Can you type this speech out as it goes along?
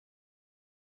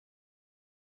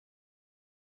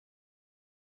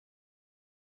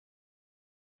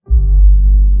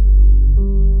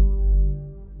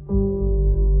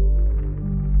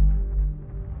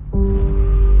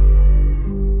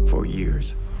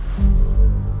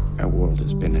Our world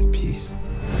has been at peace.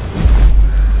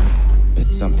 But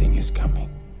something is coming.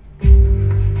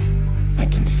 I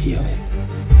can feel it.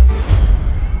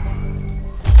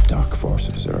 Dark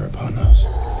forces are upon us.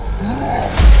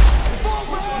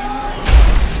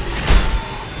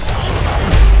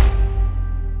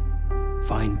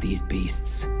 Find these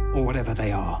beasts, or whatever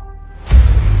they are.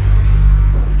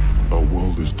 Our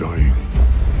world is dying.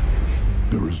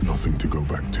 There is nothing to go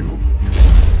back to.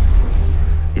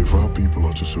 If our people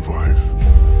are to survive,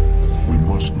 we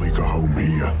must make a home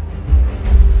here.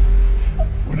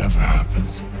 Whatever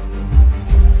happens.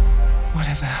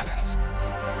 Whatever happens.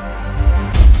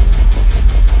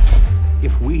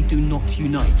 If we do not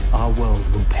unite, our world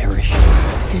will perish.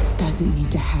 This doesn't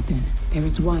need to happen. There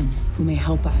is one who may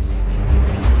help us.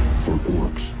 For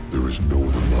orcs, there is no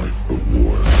other life but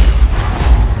war.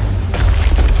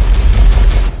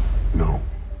 No,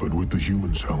 but with the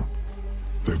humans' help,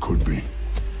 there could be.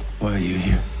 Why are you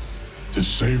here? To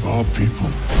save our people.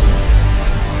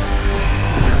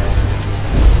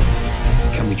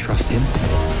 Can we trust him?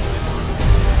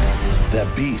 They're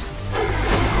beasts.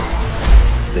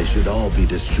 They should all be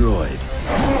destroyed.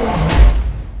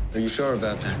 Are you sure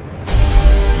about that?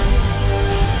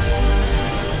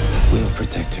 We'll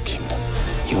protect the kingdom.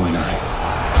 You and I.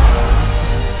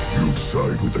 You'd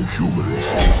side with the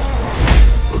humans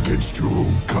against your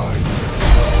own kind.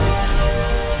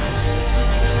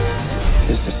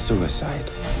 This is suicide.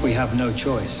 We have no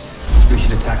choice. We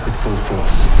should attack with full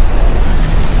force.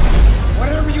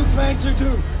 Whatever you plan to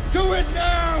do, do it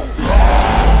now!